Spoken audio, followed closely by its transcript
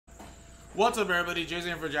What's up, everybody?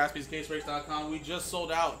 Jason for JaspysCaseBreaks.com. We just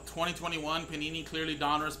sold out 2021 Panini Clearly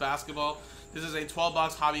Donruss Basketball. This is a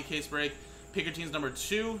 12-box hobby case break. Pick your teams number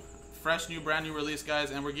 2. Fresh, new, brand new release,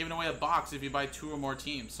 guys. And we're giving away a box if you buy 2 or more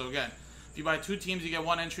teams. So again, if you buy 2 teams, you get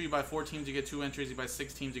 1 entry. You buy 4 teams, you get 2 entries. You buy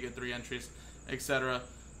 6 teams, you get 3 entries, etc.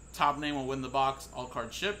 Top name will win the box. All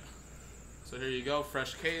card ship. So here you go.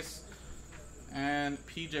 Fresh case. And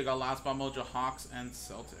PJ got last by Mojo, Hawks and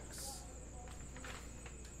Celtics.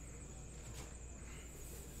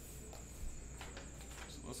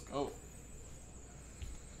 Let's go.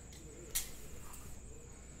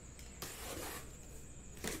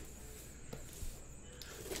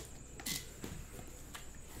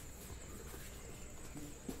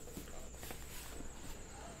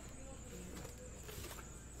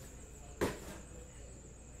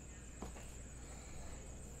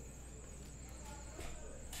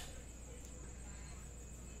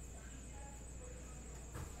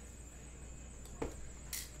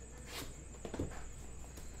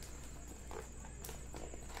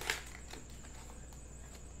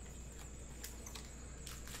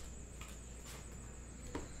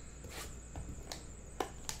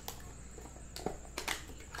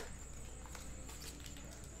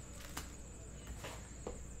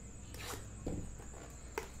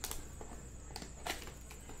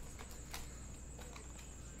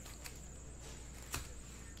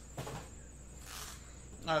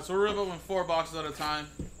 Alright, so we're ripping open 4 boxes at a time.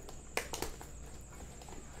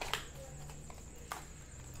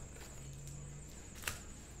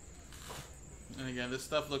 And again, this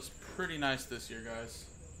stuff looks pretty nice this year, guys.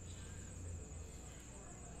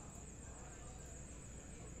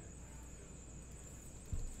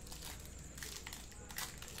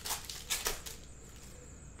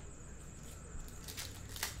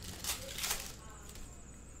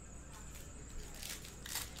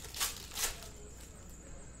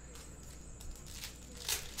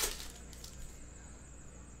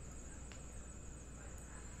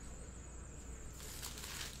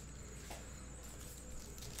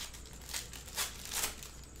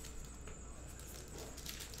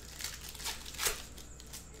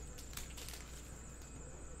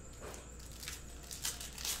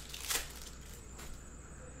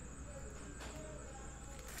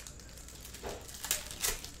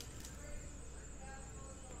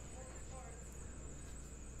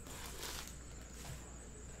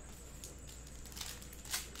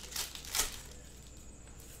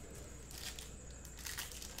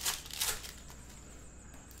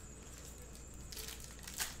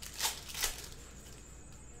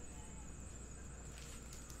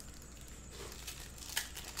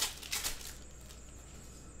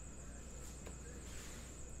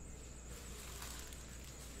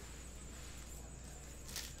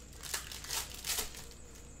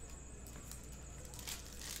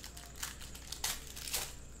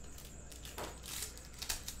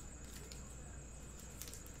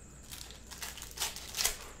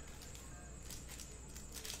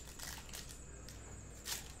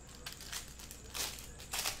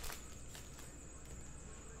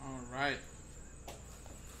 Alright,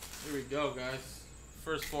 here we go, guys.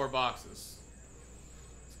 First 4 boxes.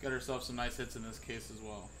 Let's get ourselves some nice hits in this case as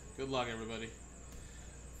well. Good luck, everybody.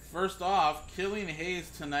 First off, Killing Hayes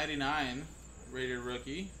 /99, rated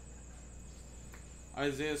rookie.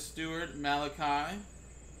 Isaiah Stewart, Malachi.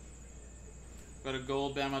 Got a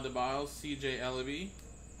gold, Bam Adebayo, CJ Ellaby.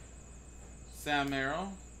 Sam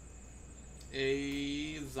Merrill.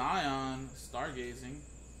 A Zion, Stargazing.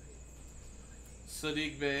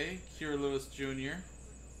 Sadiq Bey, Kira Lewis Jr.,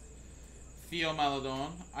 Theo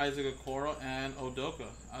Maladon, Isaac Okoro, and Udoka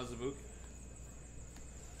Azubuike.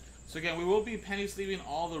 So again, we will be penny sleeving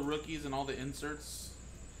all the rookies and all the inserts,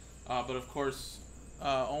 but of course,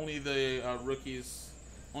 only the rookies,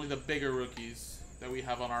 only the bigger rookies that we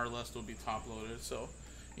have on our list will be top loaded. So,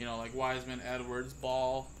 you know, like Wiseman, Edwards,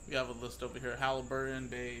 Ball. We have a list over here: Halliburton,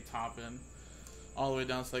 Bay, Toppin, all the way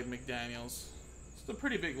down to like McDaniels. It's a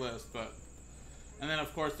pretty big list, but. And then,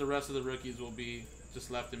 of course, the rest of the rookies will be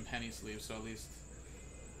just left in penny sleeves, so at least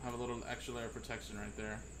have a little extra layer of protection right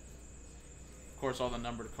there. Of course, all the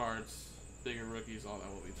numbered cards, bigger rookies, all that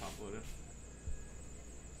will be top loaded.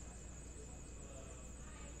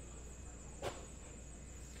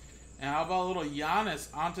 And how about a little Giannis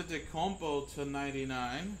Antetokounmpo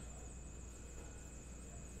 /99?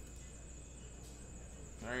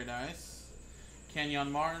 Very nice.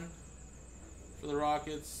 Kenyon Martin for the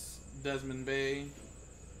Rockets. Desmond Bay,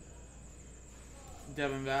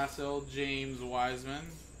 Devin Vassell, James Wiseman.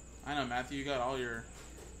 I know, Matthew, you got all your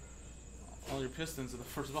Pistons in the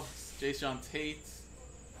first box. Jason Tate,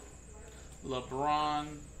 LeBron,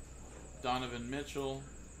 Donovan Mitchell,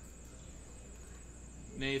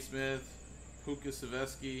 Naismith, Puka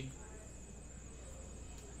Savesky,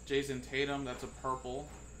 Jason Tatum, that's a purple.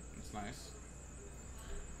 That's nice.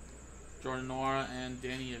 Jordan Noir and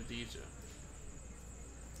Danny Avdija.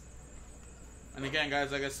 And again,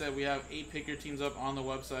 guys, like I said, we have 8 pick your teams up on the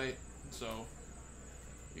website, so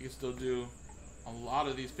you can still do a lot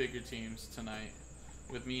of these pick your teams tonight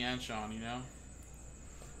with me and Sean, you know.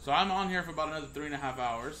 So I'm on here for about another 3.5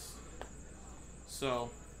 hours. So,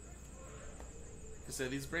 like I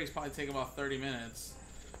said, these breaks probably take about 30 minutes.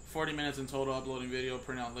 40 minutes in total uploading video,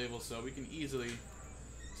 print out labels, so we can easily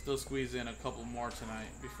still squeeze in a couple more tonight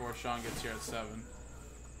before Sean gets here at 7.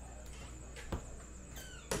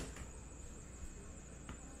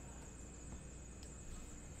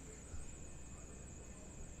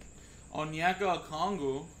 Onyeka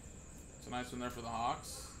Okongwu, it's a nice one there for the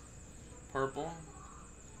Hawks. Purple.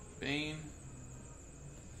 Bane.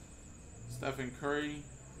 Stephen Curry.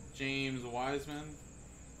 James Wiseman.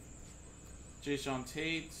 Jayshawn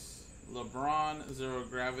Tate. LeBron. Zero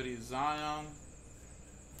Gravity Zion.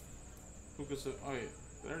 Puka, oh wait,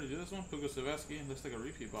 did I already do this one? Puka Savesky. Looks like a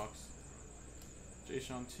repeat box.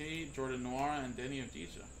 Jayshawn Tate. Jordan Noir. And Danny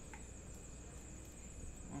Avdija.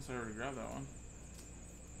 Unless I already grabbed that one.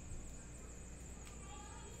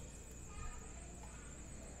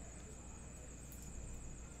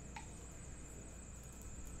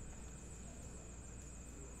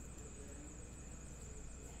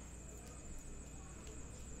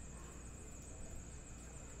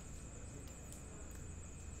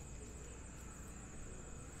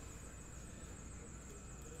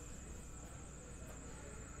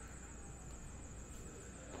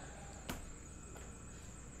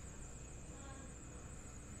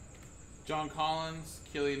 John Collins,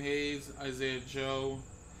 Killian Hayes, Isaiah Joe,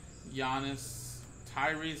 Giannis,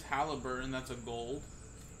 Tyrese Halliburton, that's a gold.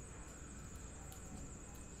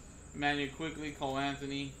 Emmanuel Quickly, Cole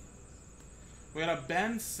Anthony. We got a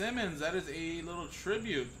Ben Simmons, that is a little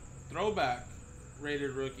tribute, throwback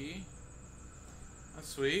rated rookie. That's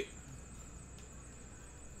sweet.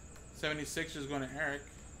 76ers going to Eric.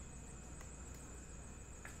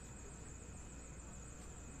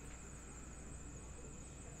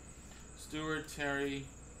 Stewart, Terry,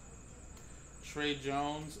 Trey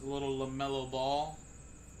Jones, a little LaMelo Ball,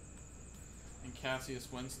 and Cassius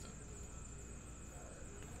Winston.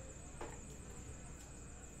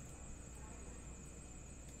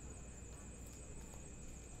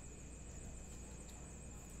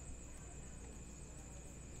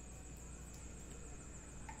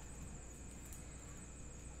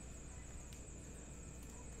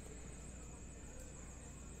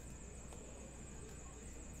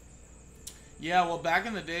 Yeah, well, back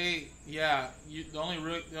in the day, yeah, the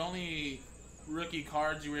only rookie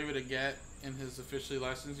cards you were able to get in his officially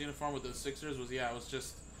licensed uniform with the Sixers was, yeah, it was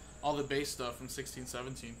just all the base stuff from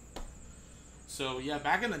 16-17. So, yeah,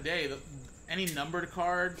 back in the day, any numbered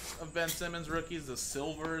cards of Ben Simmons rookies, the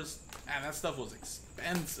silvers, man, that stuff was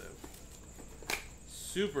expensive.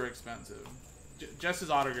 Super expensive. Just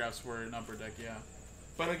his autographs were in Upper Deck, yeah.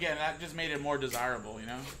 But again, that just made it more desirable, you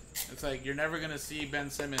know? It's like, you're never going to see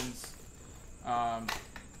Ben Simmons...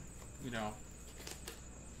 you know,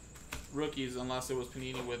 rookies unless it was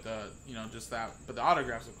Panini with you know, just that. But the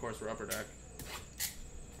autographs, of course, were Upper Deck.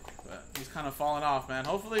 But he's kind of fallen off, man.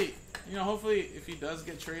 Hopefully, you know, if he does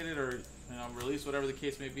get traded or, you know, released, whatever the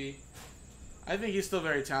case may be, I think he's still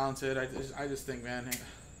very talented. I just think, man, I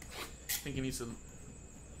think he needs to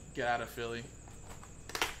get out of Philly,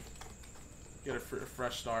 get a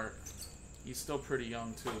fresh start. He's still pretty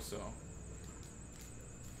young too, so.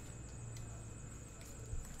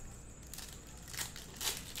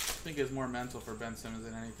 I think it's more mental for Ben Simmons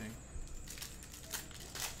than anything.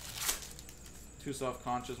 Too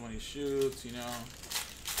self-conscious when he shoots, you know.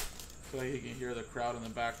 Feel like he can hear the crowd in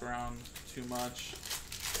the background too much.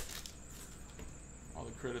 All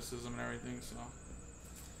the criticism and everything, so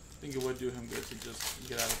I think it would do him good to just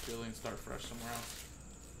get out of Philly and start fresh somewhere else.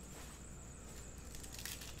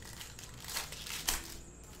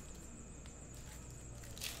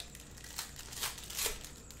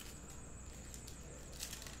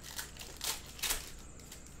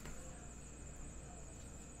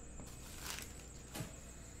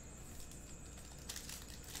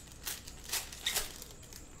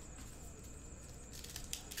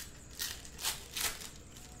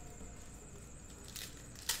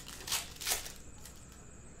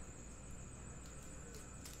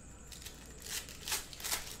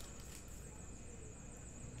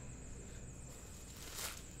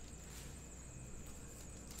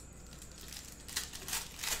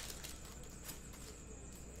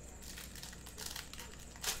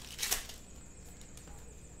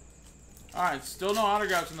 Alright, still no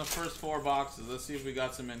autographs in the first 4 boxes. Let's see if we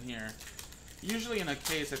got some in here. Usually in a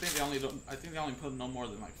case, I think they only put no more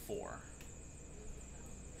than like 4.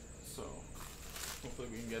 So hopefully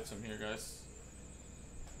we can get some here, guys.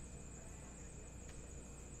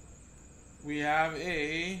 We have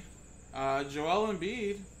a Joel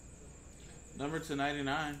Embiid, number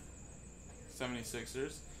 /99,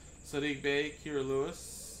 76ers. Sadiq Bey, Kira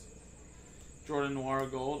Lewis, Jordan Noir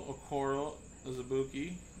Gold, Okoro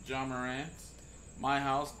Azubuike, John Morant, My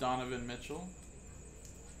House, Donovan Mitchell,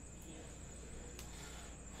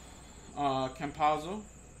 Campazzo,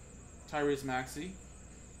 Tyrese Maxey,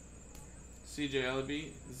 CJ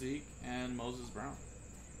Ellaby, Zeke, and Moses Brown.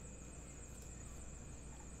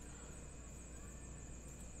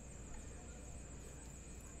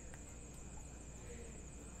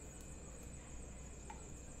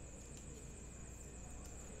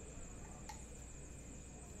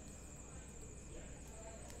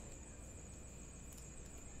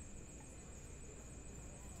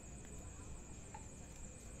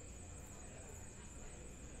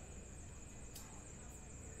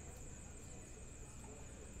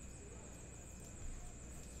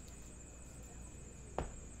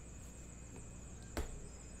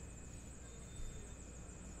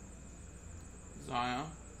 Zion.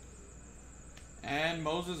 And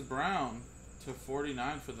Moses Brown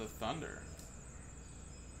 /49 for the Thunder.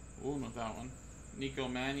 Ooh, not that one. Nico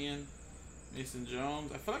Mannion, Mason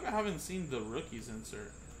Jones. I feel like I haven't seen the rookies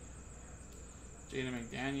insert. Jaden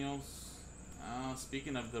McDaniels.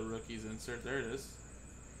 Speaking of the rookies insert, there it is.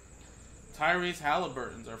 Tyrese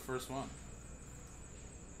Halliburton's our first one.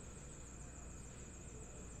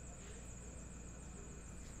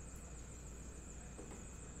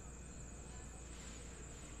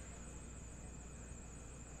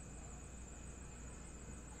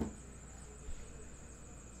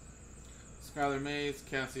 Skylar Mays,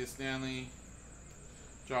 Cassius Stanley,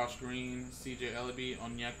 Josh Green, CJ Ellaby,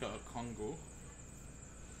 Onyeka Okongwu.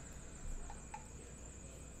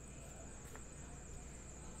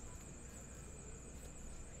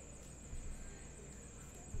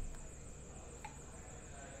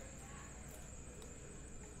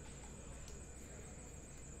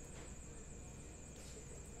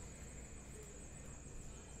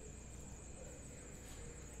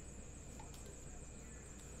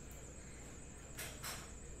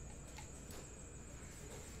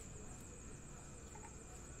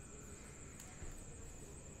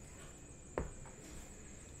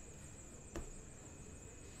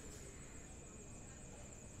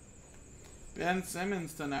 Ben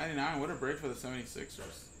Simmons /99. What a break for the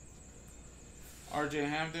 76ers. RJ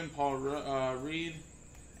Hampton, Paul Reed.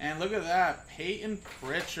 And look at that. Peyton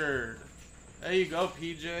Pritchard. There you go,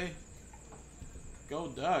 PJ. Go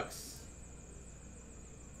Ducks.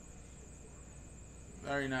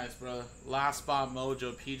 Very nice, brother. Last spot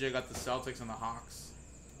mojo. PJ got the Celtics and the Hawks.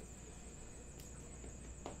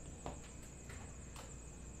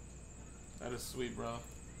 That is sweet, brother.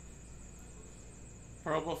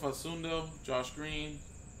 Purple Fasundo, Josh Green,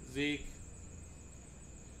 Zeke.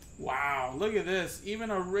 Wow, look at this. Even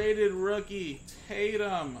a rated rookie,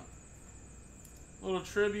 Tatum. Little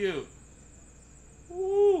tribute.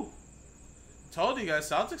 Woo. Told you guys,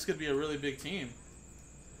 Celtics could be a really big team.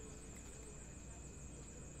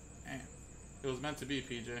 Man, it was meant to be,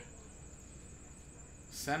 PJ.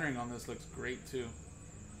 Centering on this looks great, too.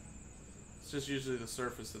 It's just usually the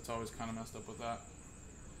surface that's always kind of messed up with that.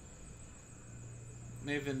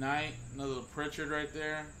 Nathan Knight, another little Pritchard right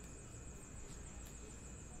there.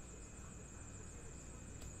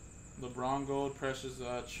 LeBron Gold, Precious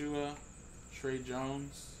Chua, Trey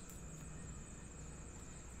Jones.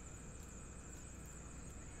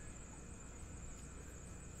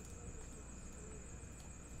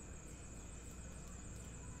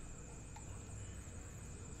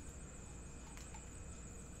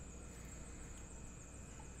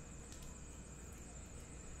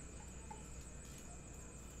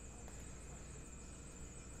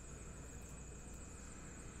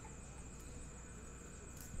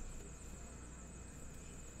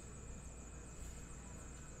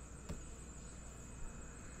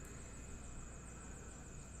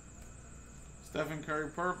 Stephen Curry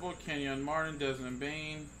purple, Kenyon Martin, Desmond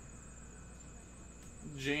Bain,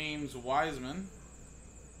 James Wiseman,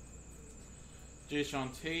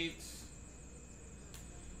 Jayshawn Tate,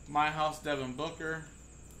 My House, Devin Booker,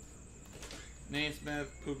 Naismith,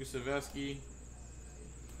 Puka Savesky,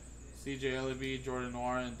 CJ Ellaby, Jordan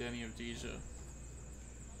Noir, and Denny Avdija.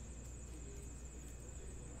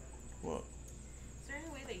 What? Is there any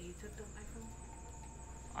way that you took the iPhone?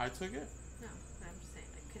 I took it? No, I'm just saying,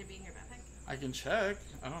 like, could it be in your backpack? I can check.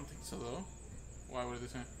 I don't think so, though. Why? What are they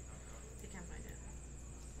saying? It can't find it.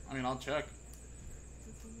 I mean, I'll check.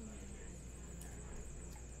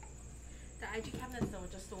 The IG cabinet's though,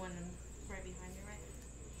 just the one right behind you, right?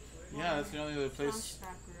 Yeah, that's the only other place.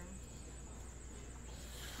 Back room.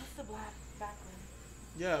 What's the black back room?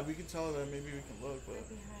 Yeah, we can tell her that. Maybe we can look, but. Right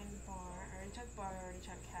behind bar. I already checked bar. I already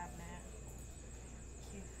checked cabinet.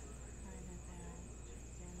 Keep find it there.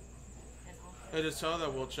 And office. Hey, just tell her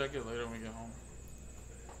that we'll check it later when we get home.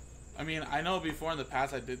 I mean, I know before in the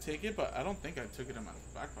past I did take it, but I don't think I took it in my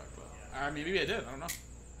backpack. But maybe I did. I don't know.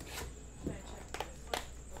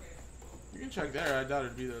 You can check there. I doubt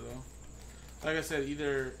it'd be there though. Like I said,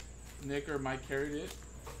 either Nick or Mike carried it,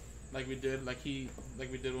 like we did when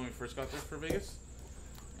we first got there for Vegas,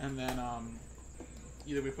 and then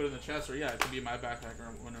either we put it in the chest or yeah, it could be in my backpack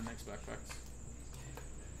or one of Nick's backpacks.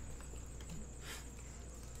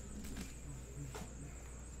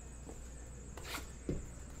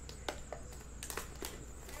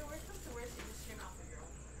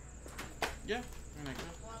 Yeah, I mean, I could.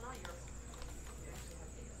 Well, not yours.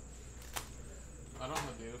 I don't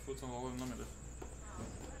have data. Food's all unlimited.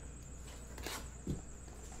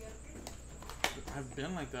 I've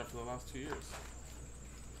been like that for the last 2 years.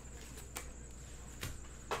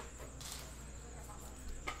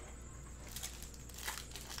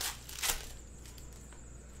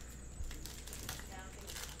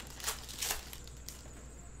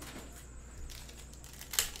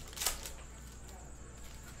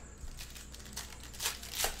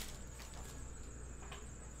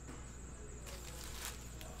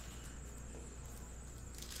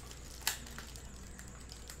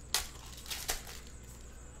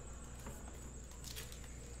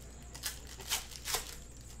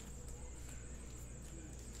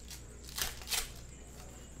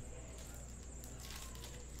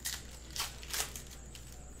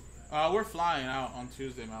 We're flying out on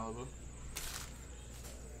Tuesday, Malibu.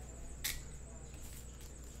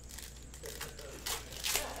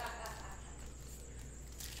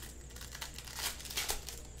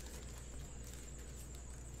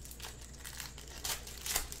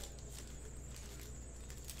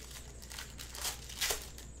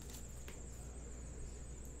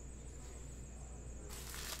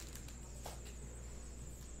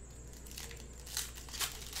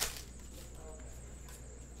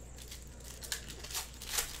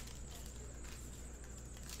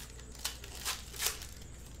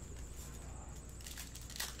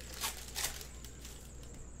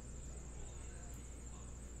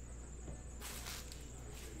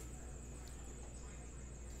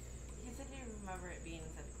 Remember it being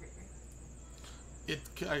inside the crate,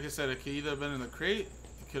 right? Like I said, it could either have been in the crate,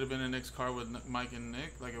 it could have been in Nick's car with Mike and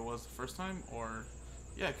Nick, like it was the first time, or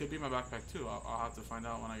yeah, it could be my backpack too. I'll have to find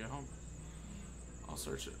out when I get home. I'll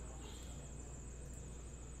search it.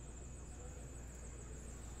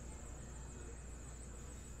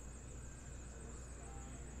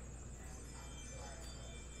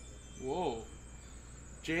 Whoa.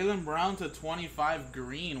 Jaylen Brown to 25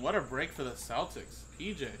 green. What a break for the Celtics.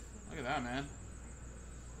 PJ. Look at that, man.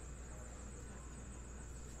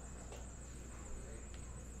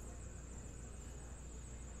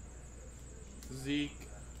 Zeke.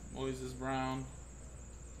 Moises Brown.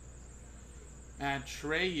 And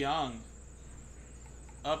Trey Young.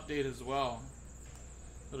 Update as well.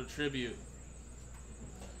 Little tribute.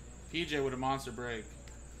 PJ with a monster break.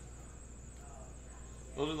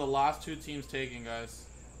 Those are the last two teams taken, guys.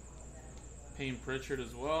 Payne Pritchard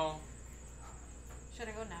as well. Should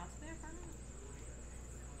I go now to their apartment?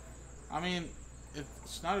 I mean,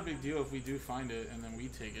 it's not a big deal if we do find it and then we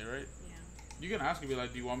take it, right? Yeah. You can ask and be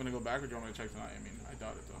like, do you want me to go back or do you want me to check tonight? I mean, I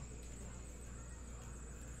doubt it though.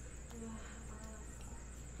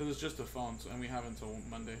 Because it's just a phone, and we have until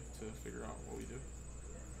Monday to figure out what we do.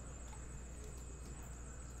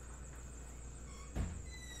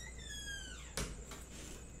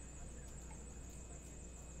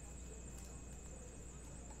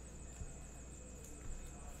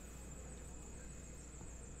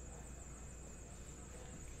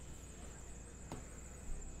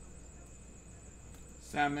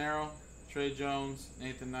 Sam Merrill, Trey Jones,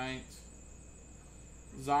 Nathan Knight,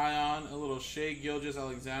 Zion, a little Shea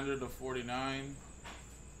Gilgeous-Alexander to 49.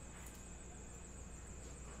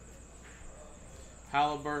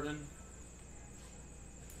 Halliburton.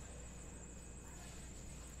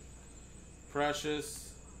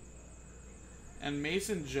 Precious. And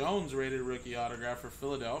Mason Jones rated rookie autograph for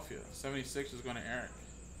Philadelphia. 76 is going to Eric.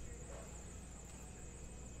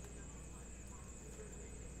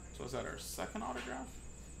 So is that our second autograph?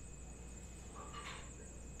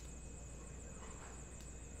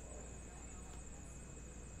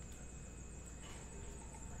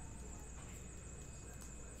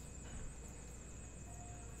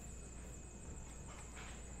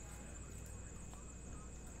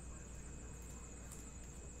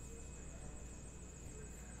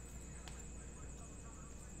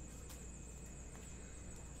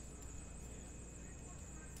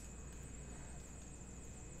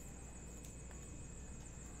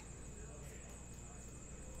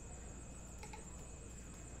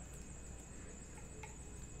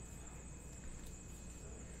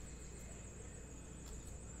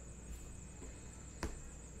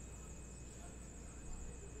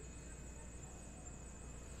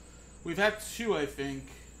 We've had two, I think.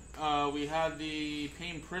 We had the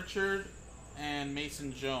Payne Pritchard and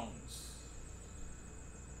Mason Jones.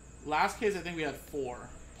 Last case, I think we had 4.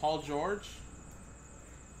 Paul George,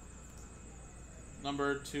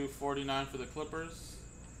 number 249 for the Clippers.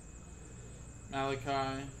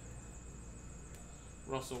 Malachi,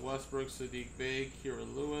 Russell Westbrook, Sadiq Bey, Kira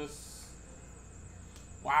Lewis.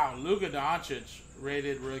 Wow, Luka Doncic,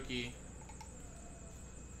 rated rookie.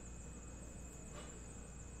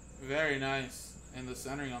 Very nice. And the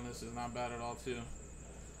centering on this is not bad at all, too.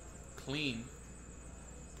 Clean.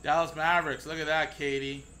 Dallas Mavericks, look at that,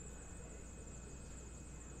 Katie.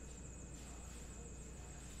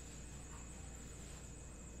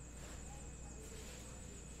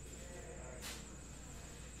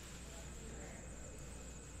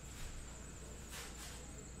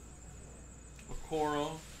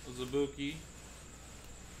 Okoro, Zabuki,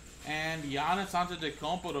 and Giannis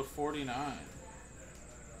Antetokounmpo to 49.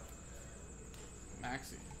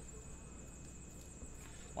 Maxi.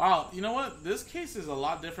 Wow, you know what? This case is a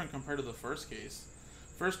lot different compared to the first case.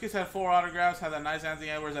 First case had 4 autographs, had that nice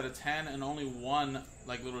Anthony Edwards at a 10, and only 1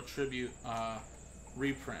 like little tribute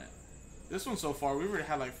reprint. This one so far, we've already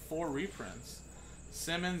had like 4 reprints.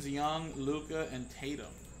 Simmons, Young, Luka, and Tatum.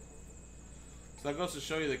 So that goes to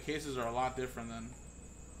show you the cases are a lot different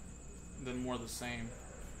than more the same.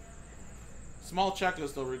 Small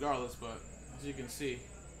checklist though regardless, but as you can see.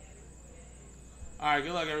 Alright,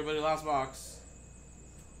 good luck everybody. Last box.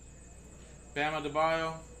 Bam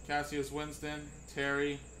Adebayo, Cassius Winston,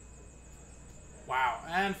 Terry. Wow.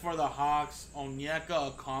 And for the Hawks,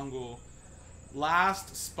 Onyeka Okongwu.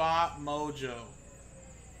 Last spot mojo.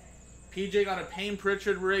 PJ got a Payne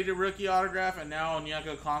Pritchard rated rookie autograph, and now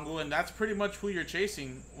Onyeka Okongwu, and that's pretty much who you're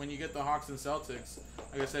chasing when you get the Hawks and Celtics.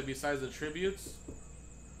 Like I said, besides the tributes,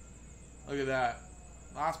 look at that.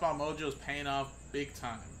 Last spot mojo is paying off big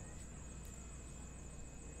time.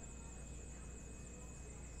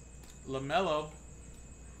 LaMelo.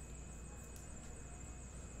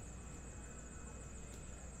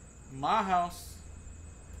 My house.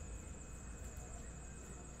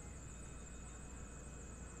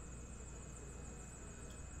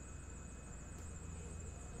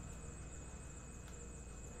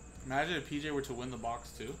 Imagine if PJ were to win the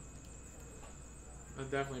box too.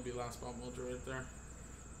 That'd definitely be last spot mojo right there.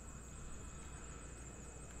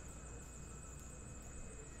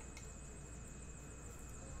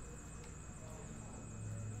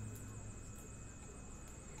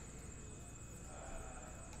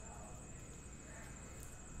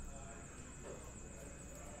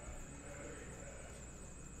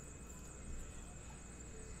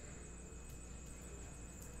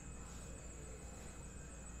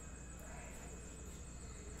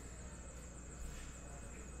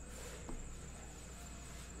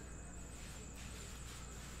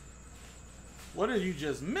 What did you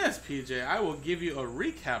just miss, PJ? I will give you a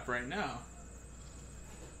recap right now.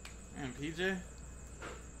 Man, PJ,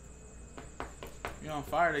 you're on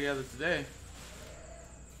fire together today.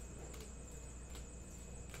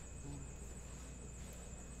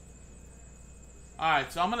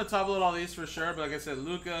 Alright, so I'm going to top load all these for sure. But like I said,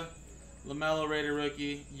 Luka, LaMelo rated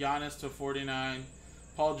rookie, Giannis to 49,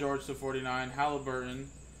 Paul George to 49, Halliburton,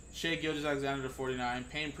 Shai Gilgeous-Alexander to 49,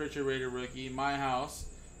 Payne Pritchard rated rookie, My House,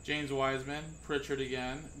 James Wiseman, Pritchard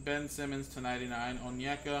again, Ben Simmons to 99,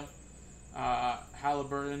 Onyeka,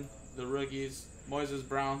 Halliburton, the rookies, Moises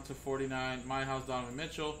Brown to 49, My House, Donovan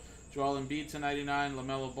Mitchell, Joel Embiid to 99,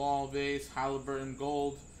 LaMelo Ball, Vase, Halliburton,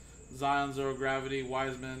 Gold, Zion, Zero Gravity,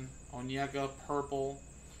 Wiseman, Onyeka, Purple,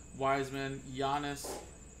 Wiseman, Giannis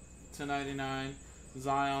to 99,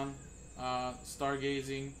 Zion,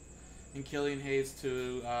 Stargazing, and Killian Hayes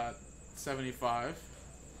to 75.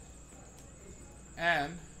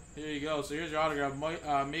 And here you go. So here's your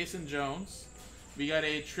autograph. Mason Jones. We got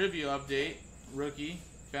a trivia update. Rookie.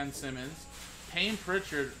 Ben Simmons. Payne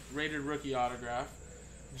Pritchard rated rookie autograph.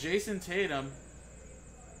 Jason Tatum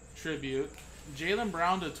tribute. Jaylen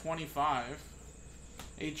Brown to 25.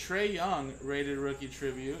 A Trae Young rated rookie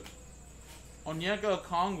tribute. Onyeka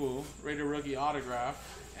Okongwu rated rookie autograph.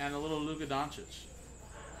 And a little Luka Doncic.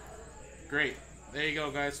 Great. There you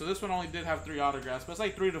go, guys. So this one only did have 3 autographs, but it's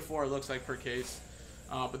like 3 to 4, it looks like, per case.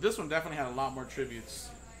 But this one definitely had a lot more tributes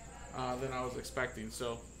than I was expecting.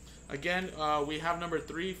 So, again, we have number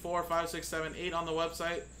 3, 4, 5, 6, 7, 8 on the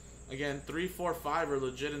website. Again, 3, 4, 5 are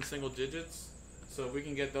legit in single digits. So if we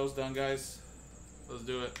can get those done, guys, let's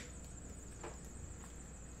do it.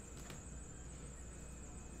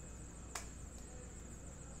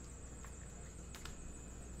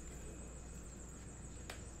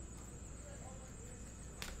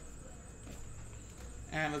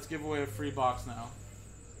 And let's give away a free box now.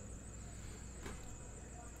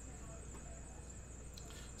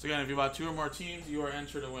 So again, if you bought 2 or more teams, you are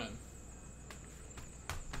entered to win.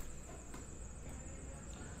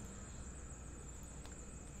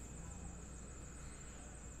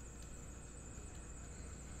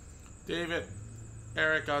 David,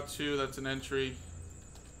 Eric got 2. That's an entry.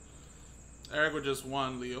 Eric with just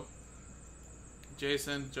 1, Leo.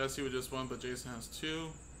 Jason, Jesse with just 1, but Jason has 2.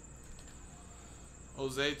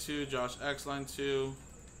 Jose 2, Josh X-Line 2.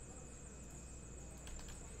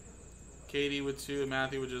 Katie with 2,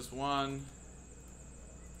 Matthew with just 1.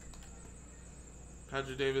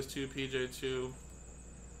 Patrick Davis 2, PJ 2.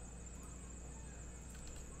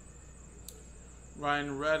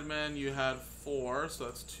 Ryan Redman, you had 4, so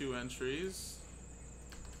that's 2 entries.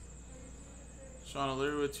 Sean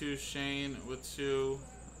O'Leary with 2, Shane with 2,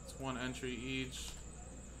 that's 1 entry each.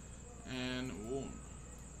 And Woon.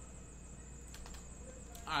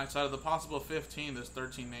 Alright, so out of the possible 15, there's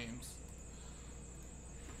 13 names.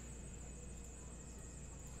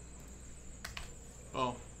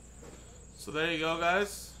 Oh. So there you go,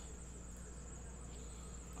 guys.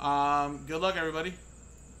 Good luck, everybody.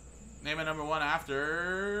 Name it number 1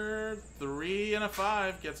 after 3 and a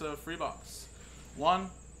 5 gets a free box. 1,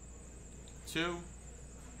 2,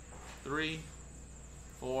 3,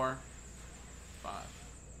 4, 5.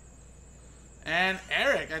 And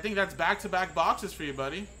Eric, I think that's back-to-back boxes for you,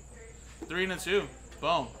 buddy. 3 and a 2.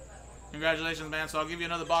 Boom. Congratulations, man. So I'll give you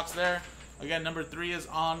another box there. Again, number 3 is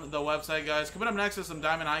on the website, guys. Coming up next is some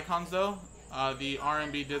Diamond Icons, though. The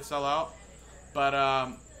RMB did sell out.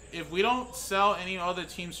 But if we don't sell any other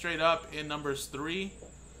teams straight up in numbers 3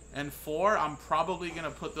 and 4, I'm probably going to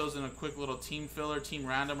put those in a quick little team filler, team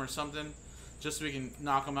random or something, just so we can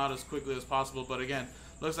knock them out as quickly as possible. But again,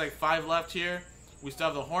 looks like 5 left here. We still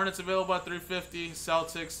have the Hornets available at 350,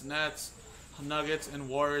 Celtics, Nets, Nuggets, and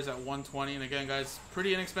Warriors at 120. And again, guys,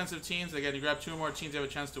 pretty inexpensive teams. Again, you grab 2 or more teams, you have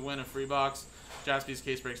a chance to win a free box.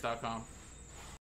 JaspysCaseBreaks.com.